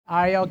All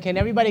right, yo, can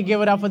everybody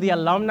give it up for the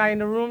alumni in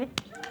the room?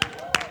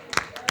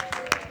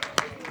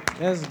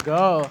 Let's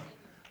go.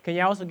 Can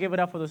you also give it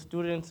up for the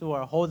students who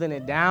are holding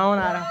it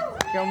down?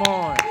 Come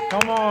on,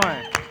 come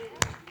on.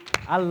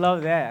 I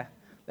love that.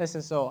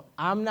 Listen, so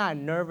I'm not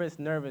nervous,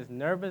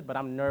 but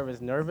I'm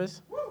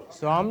nervous.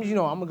 So I'm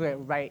gonna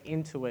get right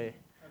into it.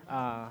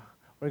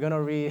 We're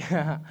gonna read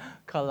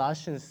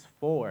Colossians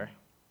 4.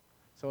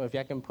 So if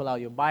y'all can pull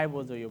out your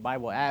Bibles or your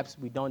Bible apps,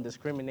 we don't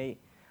discriminate.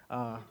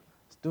 Let's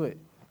do it.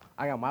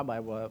 I got my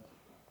Bible up.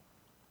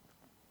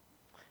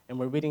 And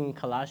we're reading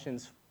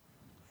Colossians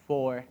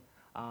 4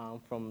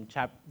 from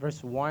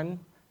verse 1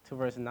 to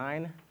verse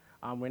 9.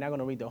 We're not going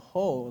to read the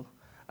whole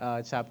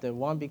chapter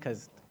 1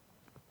 because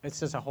it's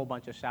just a whole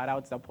bunch of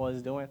shout-outs that Paul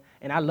is doing.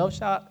 And I love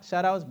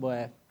shout-outs,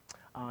 but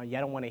y'all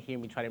don't want to hear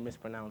me try to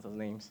mispronounce those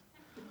names.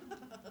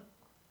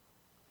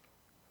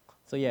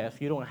 So yeah, if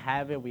you don't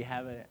have it, we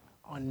have it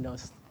on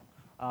those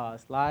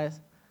slides.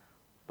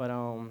 But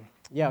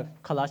yeah,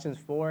 Colossians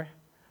 4,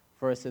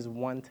 verses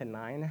 1 to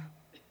 9.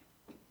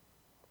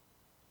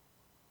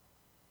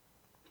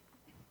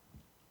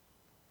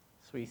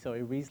 Sweet. So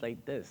it reads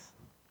like this: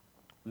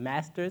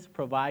 Masters,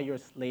 provide your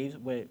slaves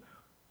with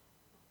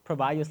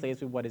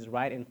what is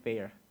right and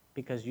fair,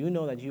 because you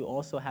know that you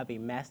also have a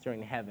master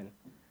in heaven.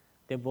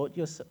 Devote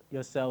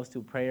yourselves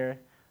to prayer,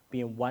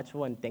 being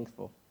watchful and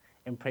thankful,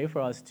 and pray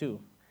for us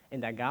too,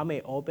 and that God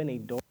may open a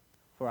door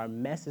for our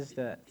message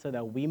so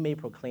that we may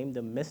proclaim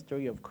the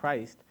mystery of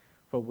Christ,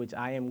 for which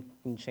I am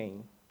in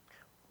chains.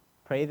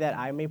 Pray that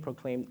I may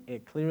proclaim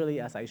it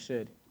clearly as I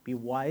should. Be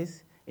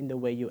wise in the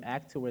way you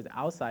act towards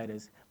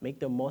outsiders.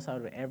 Make the most out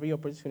of every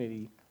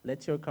opportunity.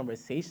 Let your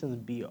conversations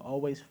be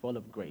always full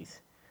of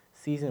grace,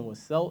 seasoned with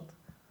salt,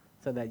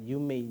 so that you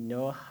may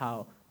know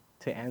how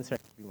to answer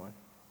everyone.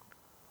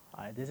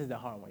 All right, this is the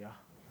hard one,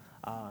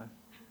 y'all.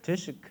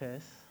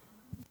 Tychicus,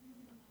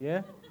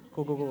 yeah?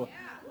 Cool.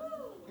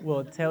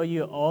 Will tell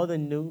you all the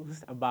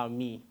news about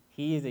me.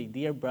 He is a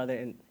dear brother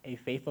and a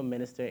faithful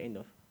minister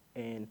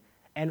and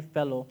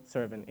fellow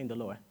servant in the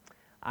Lord.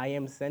 I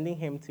am sending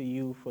him to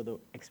you for the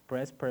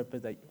express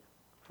purpose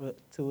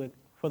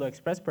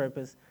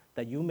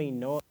that you may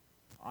know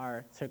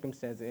our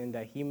circumstances and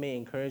that he may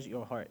encourage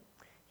your heart.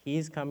 He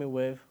is coming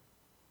with,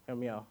 hear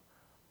me out,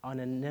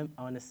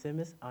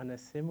 Onesimus,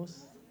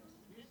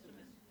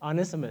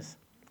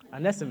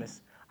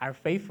 our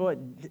faithful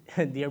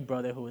dear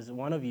brother who is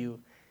one of you.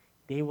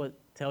 They will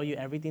tell you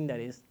everything that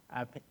is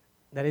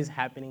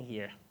happening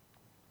here.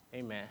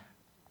 Amen.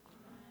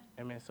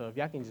 Amen. So if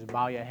y'all can just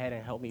bow your head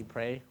and help me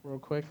pray real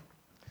quick.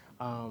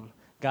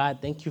 God,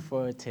 thank you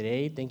for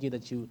today. Thank you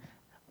that you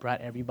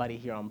brought everybody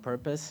here on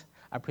purpose.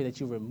 I pray that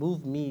you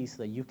remove me so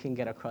that you can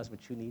get across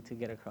what you need to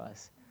get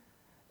across.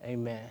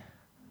 Amen.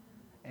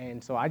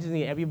 And so I just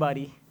need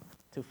everybody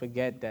to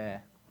forget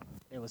that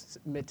it was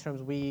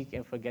midterms week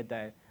and forget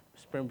that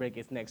spring break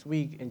is next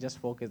week and just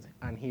focus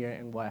on here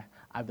and what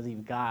I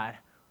believe God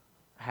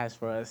has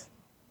for us.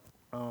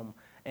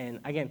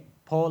 And again,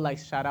 Paul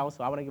likes shout out,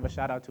 so I want to give a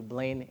shout out to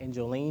Blaine and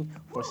Jolene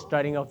for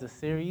starting off the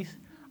series.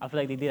 I feel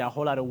like they did a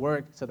whole lot of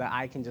work so that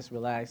I can just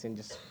relax and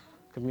just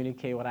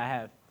communicate what I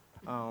have.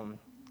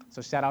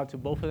 So shout out to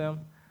both of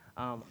them.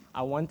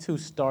 I want to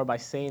start by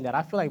saying that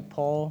I feel like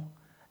Paul,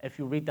 if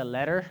you read the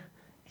letter,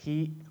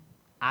 he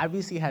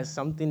obviously has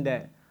something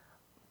that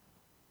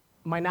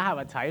might not have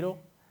a title.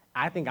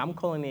 I think I'm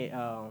calling it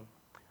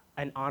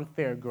an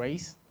unfair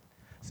grace.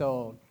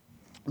 So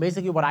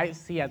basically what I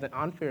see as an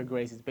unfair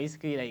grace is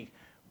basically like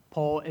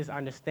Paul is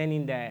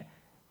understanding that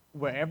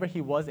wherever he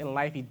was in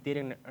life, he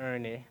didn't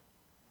earn it.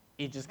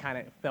 It just kind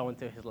of fell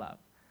into his lap.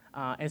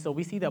 And so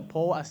we see that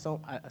Paul, at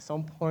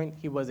some point,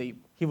 he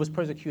was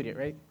persecuted,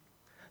 right?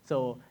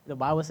 So the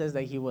Bible says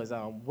that he was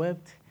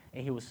whipped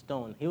and he was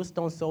stoned. He was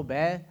stoned so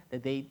bad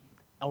that they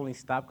only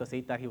stopped because they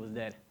thought he was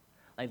dead.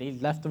 Like they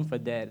left him for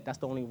dead. That's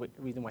the only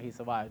reason why he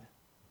survived.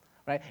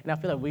 Right? And I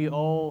feel like we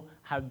all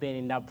have been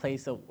in that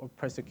place of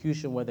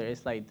persecution, whether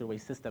it's like through a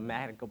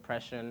systematic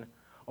oppression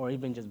or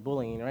even just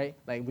bullying, right?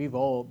 Like we've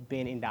all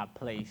been in that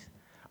place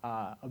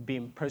of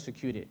being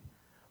persecuted.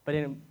 But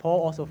then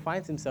Paul also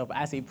finds himself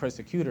as a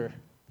persecutor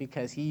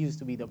because he used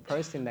to be the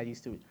person that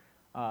used to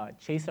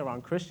chase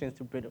around Christians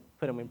to put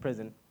them in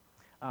prison.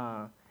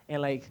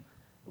 And like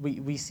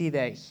we see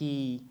that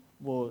he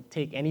will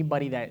take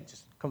anybody that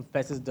just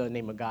confesses the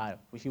name of God,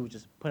 which he would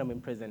just put them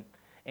in prison.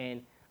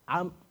 And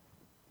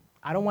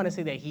I don't want to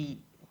say that he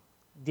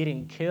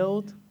didn't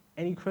kill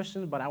any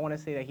Christians, but I want to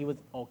say that he was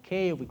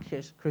okay with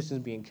Christians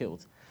being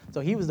killed. So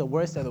he was the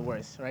worst of the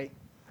worst, right?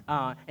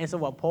 And so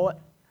what Paul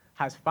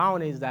has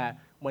found is that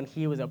when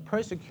he was a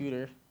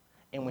persecutor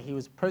and when he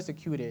was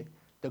persecuted,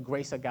 the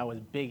grace of God was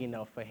big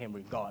enough for him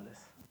regardless,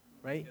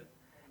 right?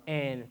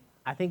 And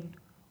I think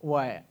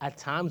what at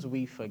times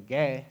we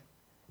forget,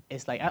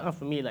 it's like, I don't know,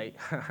 for me, like,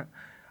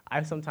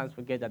 I sometimes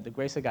forget that the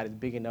grace of God is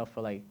big enough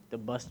for like the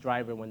bus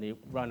driver when they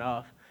run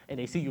off and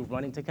they see you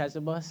running to catch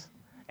the bus.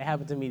 It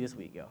happened to me this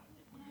week, yo.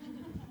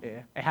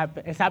 Yeah,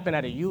 it's happened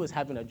at a U, it's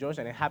happened at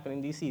Georgia, and it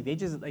happened in DC. They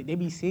just like they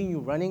be seeing you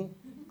running,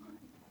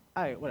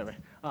 all right, whatever.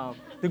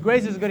 The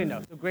grace is good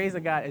enough. The grace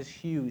of God is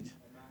huge.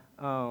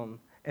 And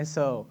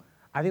so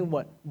I think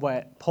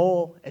what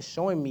Paul is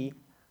showing me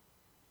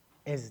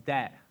is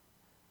that,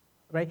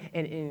 right?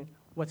 And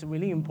what's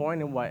really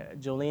important and what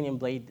Jolene and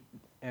Blade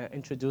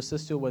introduced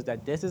us to was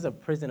that this is a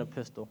prison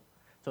epistle.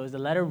 So it's a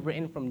letter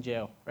written from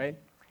jail, right?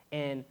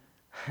 And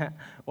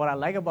what I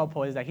like about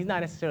Paul is that he's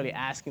not necessarily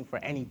asking for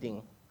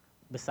anything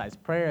besides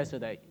prayer so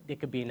that there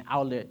could be an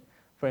outlet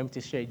for him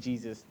to share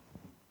Jesus.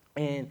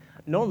 And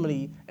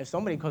normally, if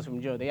somebody comes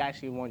from jail, they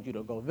actually want you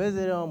to go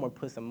visit them or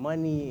put some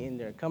money in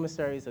their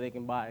commissary so they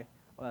can buy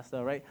all that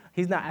stuff, right?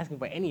 He's not asking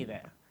for any of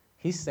that.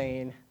 He's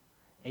saying,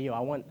 hey, yo, I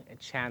want a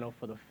channel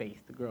for the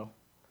faith to grow.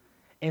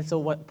 And so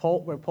where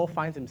Paul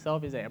finds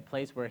himself is at a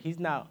place where he's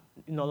no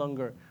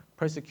longer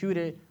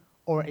persecuted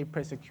or a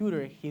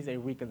persecutor, he's a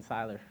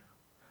reconciler,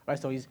 right?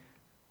 So he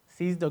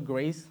sees the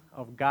grace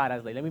of God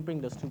as like, let me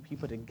bring those two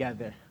people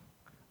together,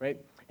 right?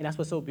 And that's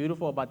what's so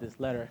beautiful about this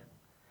letter.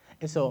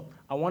 And so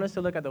I want us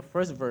to look at the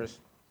first verse.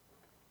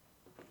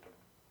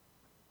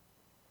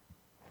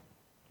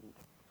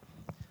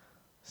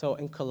 So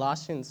in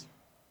Colossians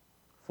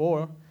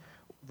 4,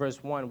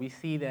 verse 1, we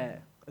see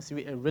that it's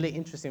a really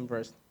interesting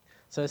verse.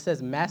 So it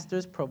says,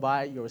 masters,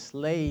 provide your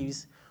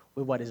slaves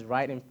with what is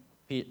right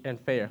and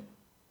fair,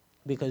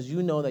 because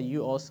you know that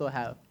you also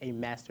have a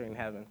master in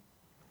heaven.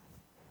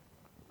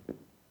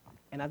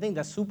 And I think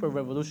that's super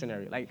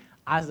revolutionary. Like,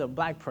 as a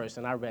black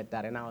person, I read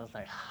that, and I was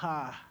like,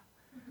 I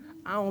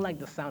don't like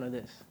the sound of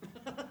this.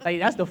 Like,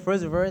 that's the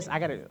first verse. I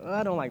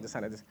don't like the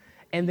sound of this.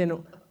 And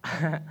then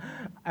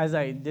as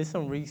I did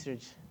some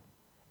research,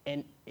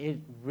 and it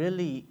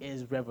really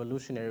is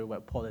revolutionary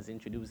what Paul is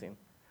introducing.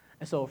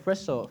 And so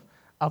first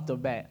off the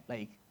bat,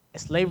 like,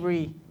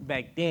 slavery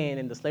back then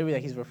and the slavery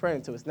that he's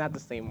referring to is not the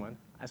same one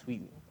as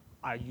we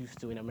are used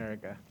to in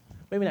America.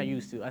 Maybe not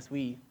used to, as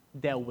we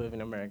dealt with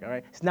in America,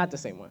 right? It's not the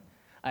same one.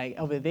 Like,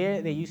 over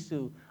there, they used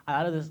to, a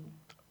lot of this,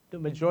 the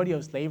majority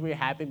of slavery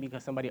happened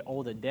because somebody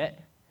owed a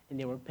debt, and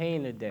they were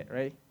paying the debt,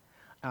 right?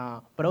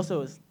 But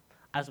also,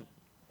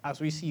 as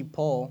we see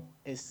Paul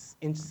is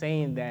in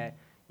saying that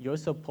you're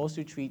supposed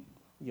to treat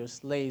your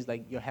slaves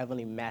like your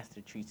heavenly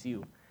master treats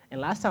you. And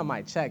last time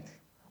I checked,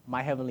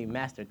 my heavenly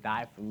master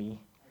died for me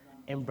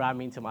and brought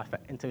me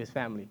into his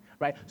family,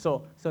 right?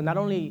 So not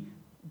only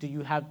do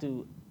you have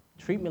to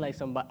treat me like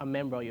a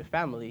member of your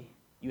family,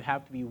 you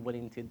have to be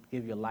willing to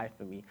give your life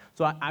for me.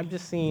 So I'm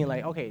just seeing,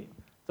 like, okay,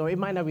 so it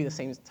might not be the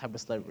same type of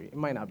slavery. It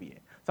might not be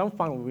it. So I'm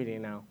fine with reading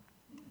it now.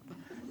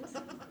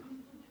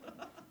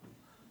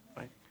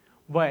 Right?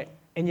 But,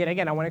 and yet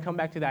again, I want to come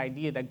back to the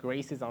idea that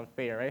grace is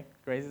unfair, right?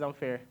 Grace is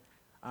unfair.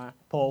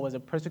 Paul was a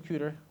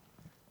persecutor,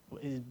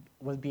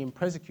 was being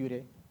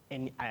persecuted,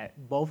 and at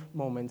both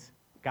moments,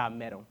 God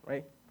met him,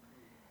 right?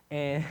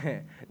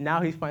 And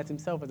now he finds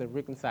himself as a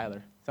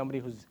reconciler, somebody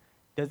who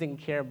doesn't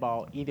care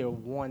about either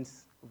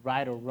one's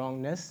right or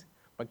wrongness,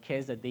 but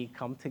cares that they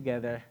come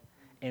together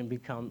and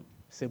become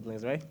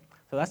siblings, right?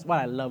 So that's what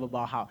I love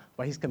about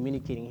what he's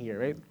communicating here,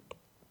 right?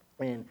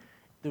 And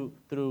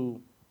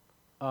through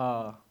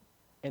I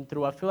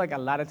feel like a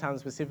lot of times,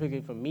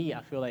 specifically for me,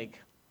 I feel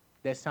like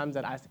there's times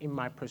that in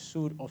my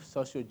pursuit of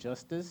social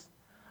justice,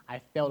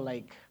 I felt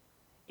like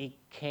it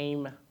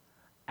came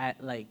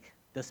at like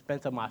the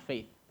expense of my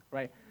faith,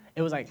 right?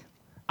 It was like,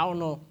 I don't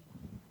know,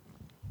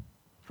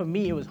 for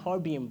me, it was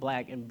hard being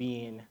black and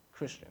being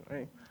Christian,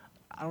 right?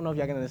 I don't know if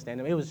y'all can understand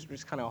it. It was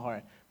just kind of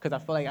hard because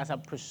I feel like as I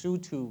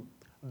pursued to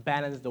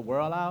balance the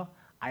world out,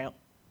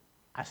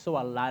 I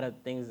saw a lot of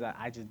things that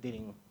I just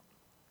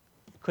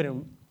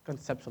couldn't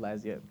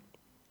conceptualize yet.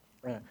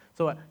 Yeah.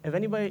 So if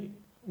anybody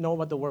know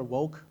what the word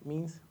woke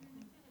means?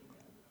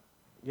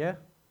 Yeah?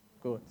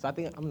 Good. So I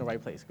think I'm in the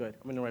right place. Good.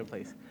 I'm in the right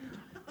place.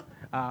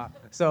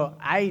 So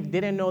I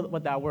didn't know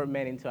what that word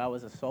meant until I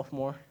was a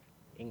sophomore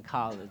in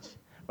college.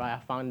 Right? I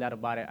found out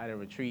about it at a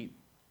retreat.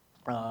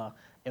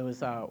 It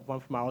was one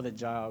from my other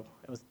job.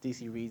 It was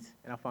DC Reads,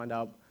 and I found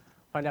out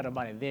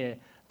about it there.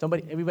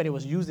 Everybody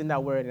was using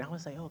that word, and I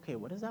was like, okay,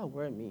 what does that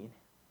word mean?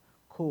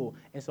 Cool.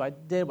 And so I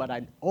did what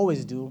I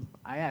always do.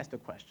 I asked a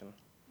question,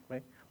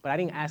 right? But I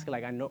didn't ask it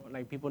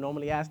like people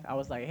normally ask. I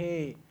was like,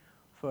 hey,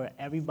 for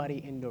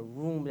everybody in the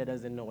room that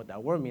doesn't know what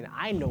that word means,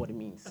 I know what it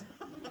means.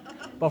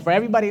 But for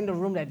everybody in the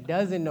room that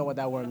doesn't know what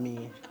that word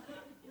means,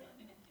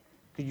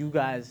 could you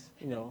guys,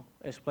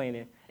 explain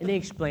it? And they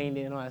explained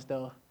it and all that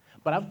stuff.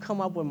 But I've come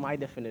up with my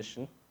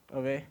definition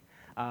of it.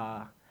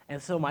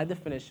 And so my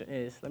definition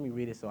is, let me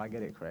read it so I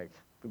get it correct.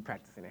 Been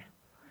practicing it.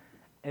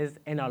 Is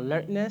an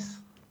alertness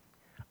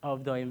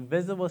of the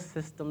invisible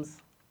systems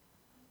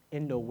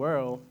in the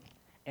world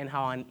and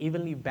how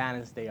unevenly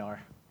balanced they are,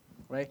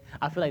 right?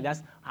 I feel like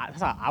that's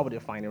how I would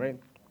define it, right?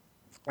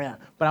 Yeah,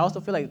 but I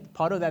also feel like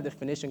part of that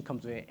definition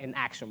comes with an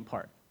action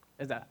part.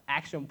 There's an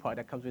action part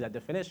that comes with that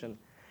definition.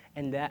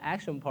 And that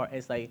action part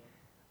is like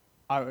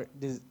our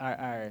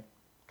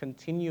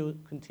continue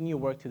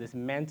work to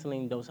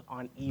dismantling those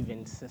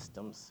uneven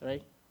systems,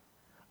 right?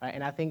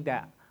 And I think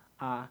that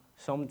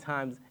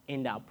sometimes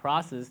in that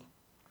process,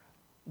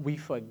 we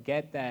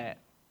forget that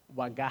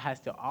what God has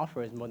to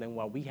offer is more than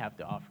what we have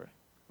to offer,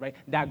 right?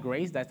 That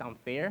grace that's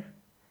unfair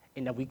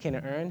and that we can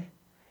earn,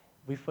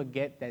 we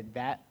forget that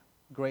that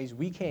grace,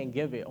 we can't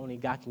give it, only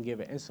God can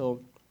give it. And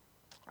so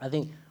I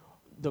think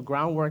the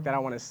groundwork that I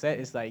want to set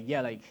is like,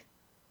 yeah, like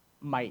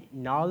my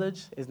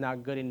knowledge is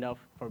not good enough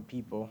for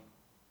people,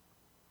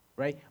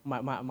 right?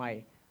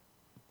 My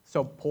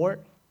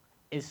support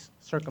is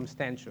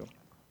circumstantial.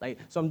 Like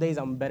some days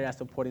I'm better at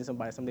supporting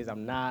somebody, some days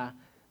I'm not.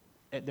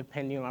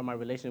 Depending on my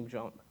relationship with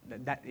you,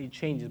 that it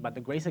changes, but the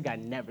grace of God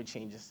never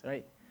changes,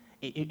 right?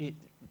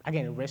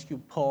 Again, it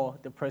rescued Paul,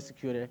 the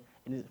persecutor,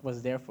 and it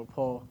was there for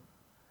Paul,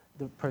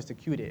 the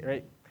persecuted,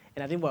 right?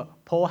 And I think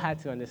what Paul had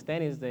to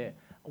understand is that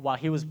while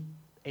he was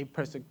a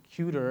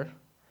persecutor,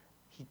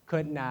 he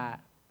could not,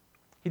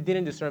 he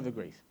didn't deserve the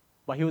grace.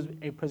 While he was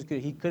a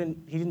persecutor, he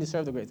didn't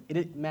deserve the grace. It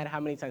didn't matter how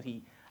many times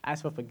he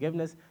asked for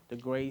forgiveness, the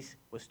grace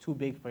was too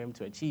big for him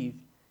to achieve.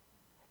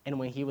 And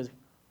when he was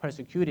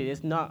persecuted,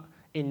 it's not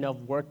enough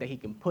work that he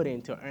can put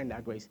in to earn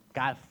that grace.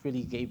 God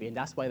freely gave it, and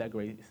that's why that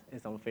grace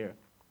is unfair,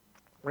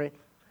 right?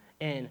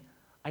 And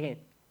again,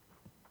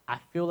 I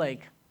feel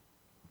like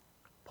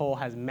Paul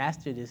has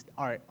mastered this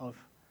art of,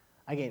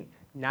 again,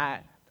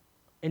 not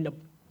in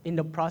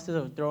the process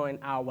of throwing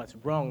out what's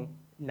wrong,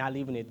 not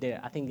leaving it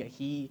there. I think that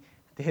he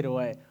did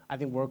what I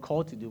think we're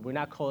called to do. We're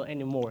not called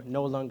anymore,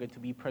 no longer to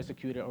be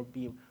persecuted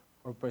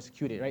or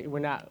persecuted, right? We're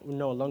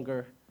no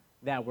longer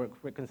that. We're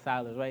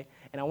reconcilers, right?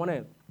 And I want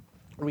to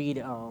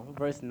read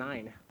verse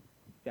 9, if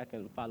y'all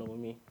can follow with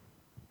me.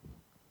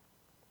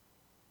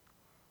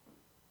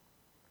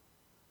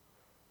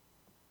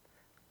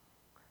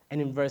 And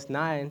in verse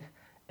 9,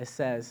 it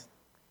says,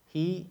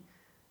 he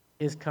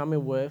is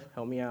coming with,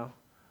 help me out,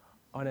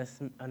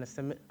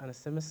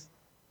 Onesimus?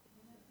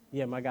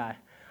 Yeah, my guy.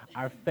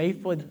 Our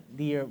faithful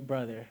dear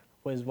brother,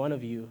 who is one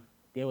of you,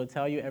 they will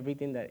tell you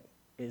everything that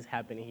is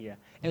happening here.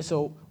 And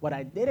so what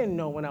I didn't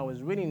know when I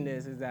was reading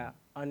this is that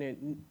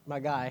my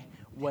guy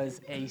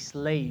was a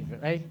slave,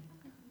 right?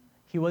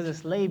 He was a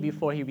slave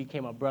before he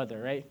became a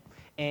brother, right?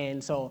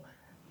 And so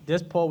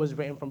this letter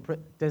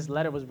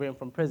was written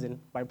from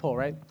prison by Paul,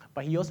 right?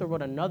 But he also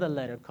wrote another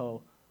letter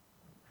called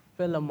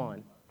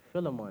Philemon,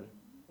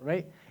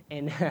 right?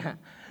 And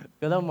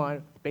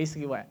Philemon,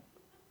 basically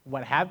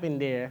what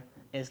happened there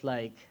is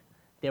like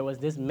there was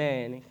this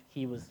man,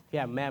 he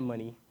had mad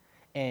money,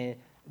 and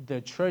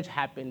the church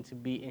happened to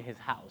be in his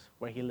house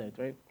where he lived,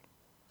 right?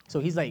 So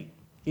he's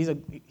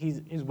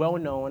well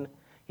known,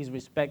 he's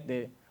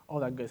respected, all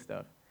that good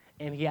stuff.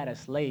 And he had a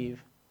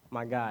slave,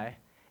 my guy,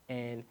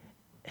 and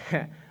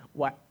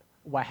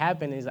what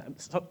happened is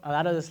a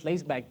lot of the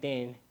slaves back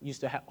then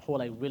used to hold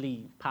like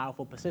really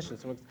powerful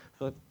positions.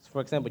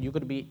 For example, you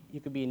could be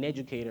an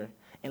educator,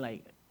 and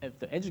like if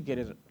the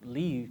educators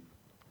leave,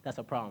 that's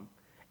a problem.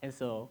 And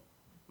so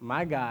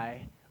my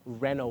guy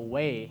ran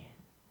away,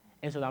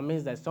 and so that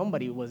means that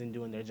somebody wasn't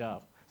doing their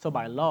job. So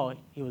by law,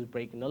 he was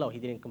breaking the law. He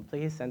didn't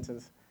complete his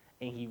sentence,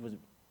 and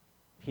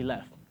he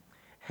left.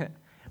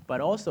 But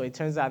also, it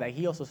turns out that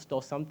he also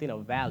stole something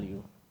of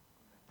value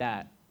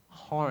that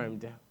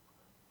harmed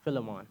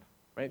Philemon,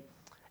 right?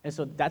 And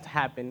so that's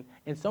happened.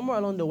 And somewhere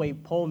along the way,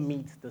 Paul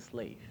meets the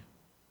slave.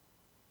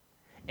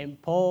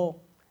 And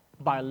Paul,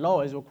 by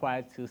law, is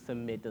required to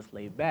submit the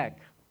slave back.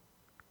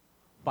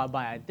 But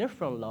by a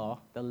different law,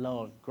 the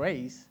law of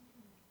grace,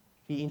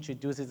 he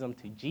introduces him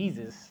to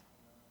Jesus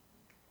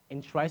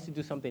and tries to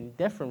do something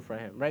different for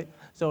him, right?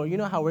 So you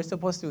know how we're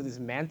supposed to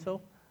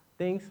dismantle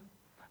things?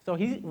 So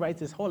he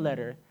writes this whole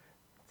letter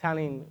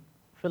telling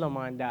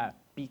Philemon that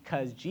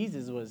because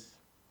Jesus was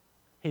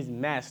his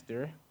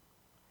master,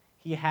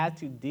 he had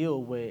to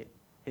deal with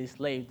his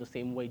slave the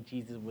same way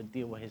Jesus would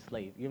deal with his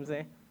slave. You know what I'm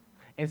saying?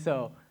 And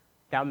so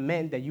that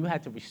meant that you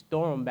had to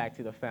restore him back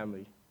to the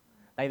family.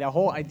 Like the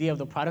whole idea of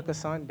the prodigal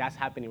son, that's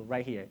happening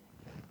right here.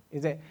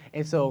 Is it?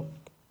 And so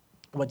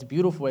what's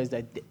beautiful is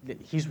that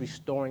he's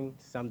restoring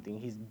something.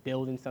 He's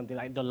building something.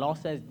 Like the law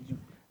says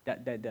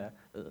that the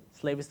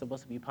slave is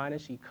supposed to be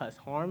punished. He caused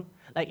harm.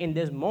 Like in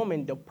this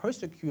moment, the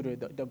persecutor,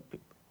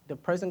 the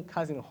person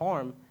causing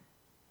harm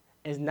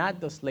is not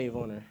the slave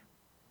owner.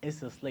 It's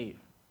the slave.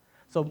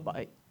 So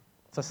by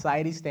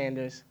society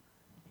standards,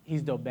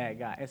 he's the bad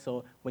guy. And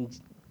so when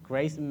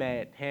grace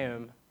met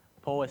him,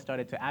 Paul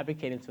started to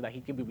advocate so that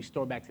he could be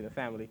restored back to the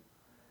family.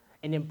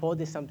 And then Paul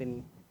did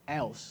something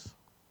else.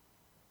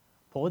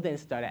 Paul then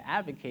started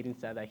advocating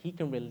so that he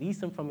can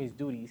release him from his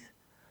duties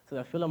so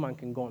that Philemon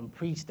can go and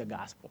preach the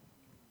gospel.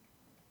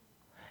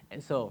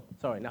 And so,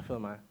 sorry, not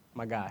Philemon,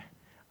 my guy,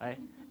 right?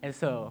 And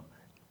so,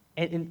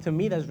 and to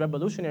me, that's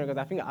revolutionary because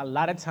I think a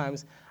lot of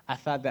times I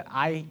thought that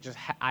I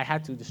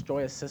had to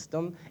destroy a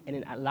system, and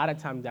then a lot of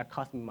times that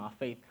cost me my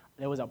faith.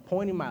 There was a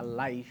point in my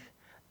life,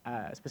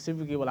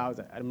 specifically when I was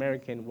an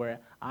American, where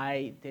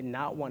I did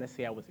not want to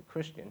say I was a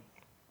Christian,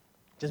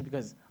 just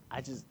because I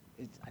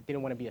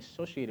didn't want to be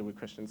associated with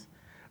Christians,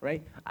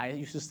 right? I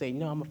used to say,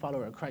 no, I'm a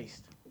follower of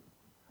Christ.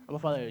 I'm a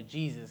follower of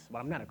Jesus, but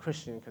I'm not a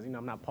Christian because,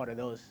 I'm not part of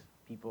those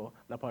people.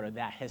 I'm not part of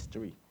that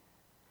history.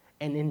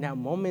 And in that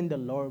moment, the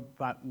Lord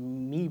brought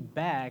me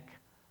back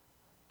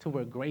to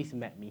where grace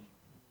met me.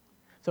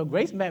 So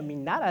grace met me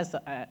not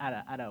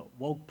at a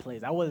woke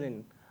place. I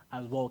wasn't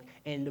as woke.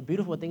 And the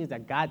beautiful thing is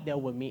that God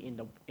dealt with me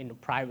in the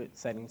private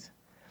settings.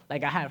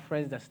 Like I had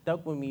friends that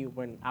stuck with me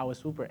when I was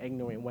super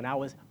ignorant, when I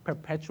was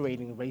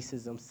perpetuating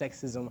racism,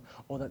 sexism,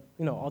 all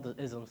the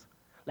isms.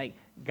 Like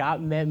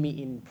God met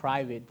me in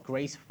private.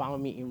 Grace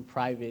found me in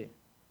private.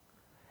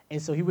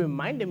 And so he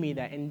reminded me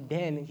that, and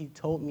then he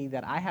told me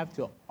that I have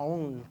to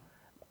own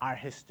our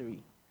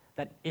history.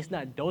 That it's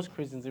not those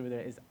Christians over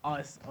there, it's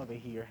us over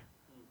here.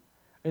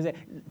 Is that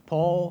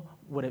Paul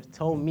would have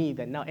told me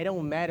that no, it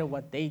don't matter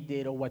what they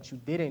did or what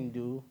you didn't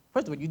do.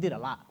 First of all, you did a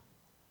lot.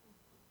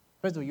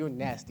 First of all, you're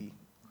nasty.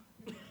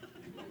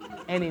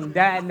 And in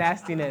that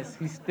nastiness,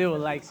 he still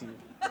likes you. You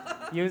know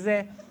what I'm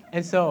saying?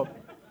 And so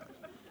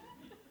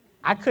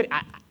you know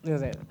what I'm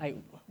saying? Like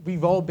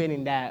we've all been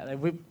in that.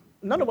 Like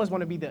none of us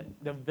want to be the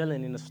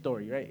villain in the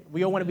story, right?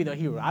 We all want to be the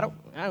hero. I don't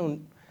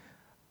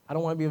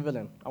want to be a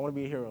villain. I want to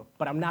be a hero.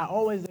 But I'm not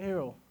always a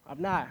hero.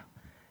 I'm not.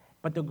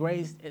 But the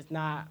grace is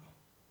not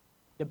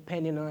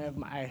depending on if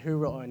I'm a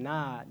hero or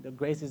not. The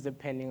grace is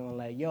depending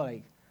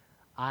on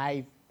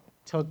I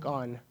took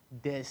on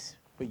this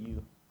for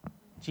you.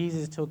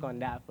 Jesus took on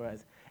that for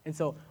us. And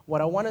so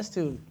what I want us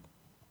to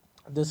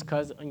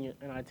discuss in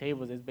our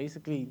tables is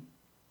basically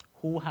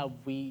who have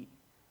we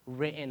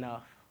written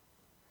off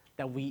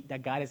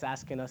that God is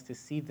asking us to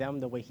see them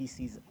the way he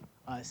sees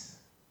us.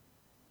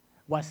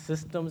 What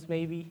systems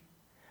maybe,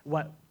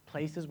 what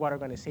places, what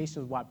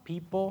organizations, what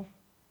people,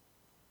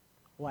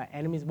 what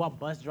enemies, what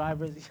bus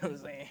drivers, you know what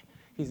I'm saying?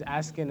 He's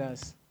asking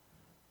us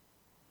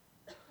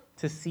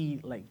to see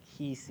like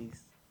he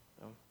sees.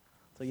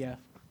 So yeah,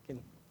 can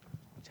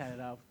chat it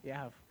out.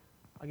 Yeah,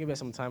 I'll give you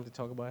some time to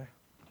talk about it.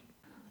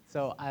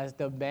 So as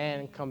the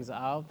band comes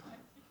out,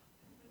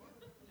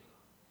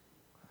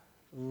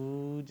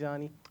 ooh,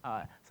 Johnny. All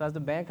right. So as the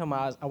band comes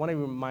out, I want to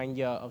remind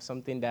you of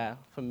something that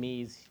for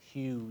me is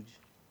huge.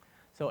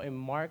 So in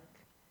Mark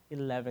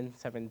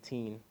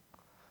 11:17,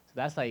 so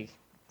that's like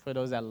for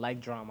those that like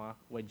drama,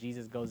 where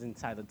Jesus goes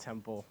inside the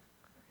temple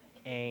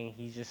and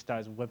he just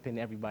starts whipping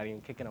everybody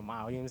and kicking them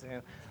out. You know what I'm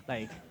saying?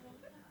 Like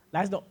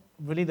that's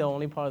really the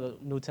only part of the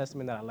New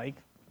Testament that I like.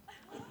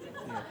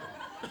 Yeah.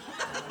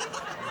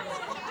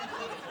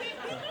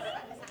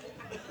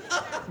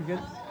 You good?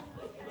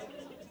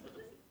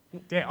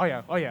 Yeah. Oh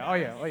yeah. Oh yeah. Oh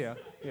yeah. Oh yeah.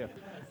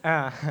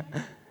 Yeah.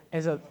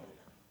 And so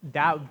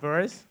that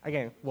verse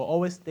again will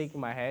always stick in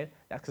my head.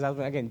 That's because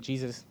when again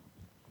Jesus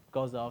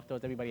goes off,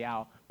 throws everybody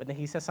out. But then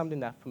he says something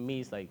that for me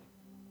is like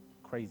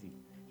crazy.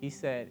 He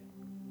said,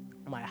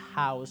 "My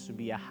house should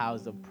be a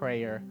house of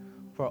prayer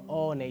for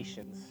all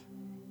nations."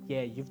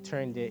 Yeah, you've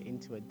turned it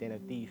into a den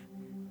of thieves.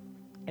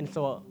 And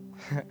so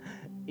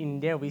in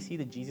there, we see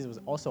that Jesus was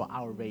also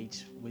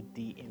outraged with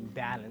the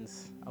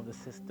imbalance of the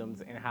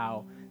systems and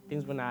how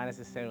things were not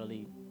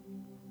necessarily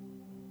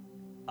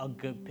a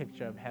good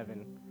picture of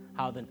heaven.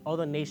 How the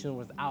other nation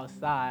was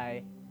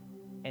outside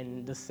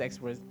and the sex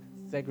was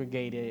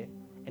segregated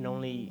and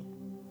only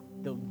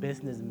the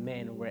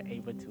businessmen were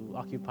able to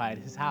occupy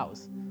his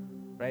house,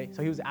 right?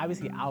 So he was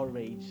obviously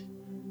outraged.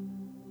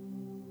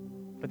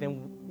 But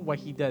then what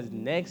he does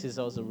next is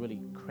also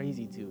really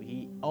crazy too.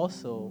 He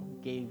also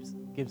gives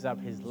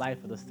up his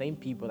life for the same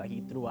people that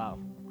he threw out,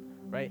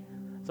 right?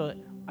 So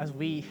as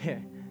we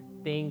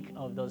think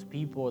of those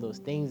people, those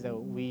things that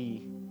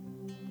we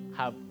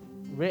have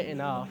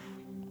written off,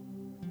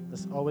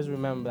 let's always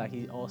remember that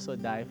he also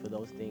died for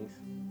those things.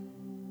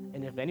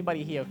 And if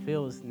anybody here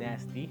feels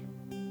nasty,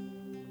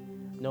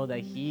 know that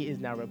he is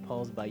not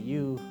repulsed by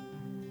you.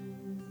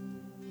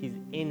 He's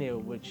in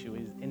it with you.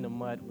 He's in the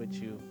mud with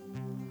you.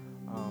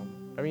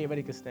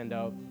 Everybody could stand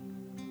up.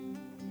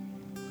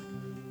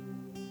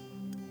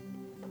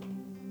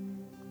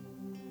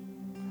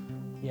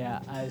 Yeah,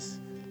 as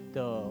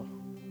the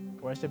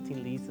worship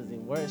team leads us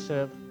in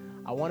worship,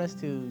 I want us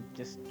to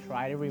just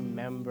try to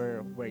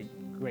remember where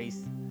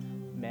grace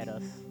met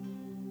us,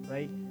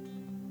 right?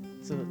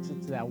 To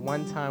that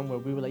one time where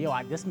we were like,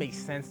 yo, this makes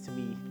sense to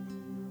me.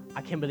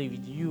 I can't believe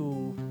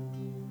you,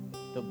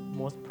 the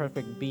most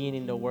perfect being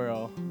in the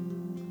world,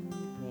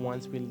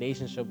 wants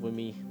relationship with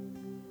me.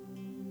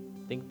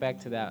 Think back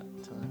to that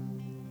time.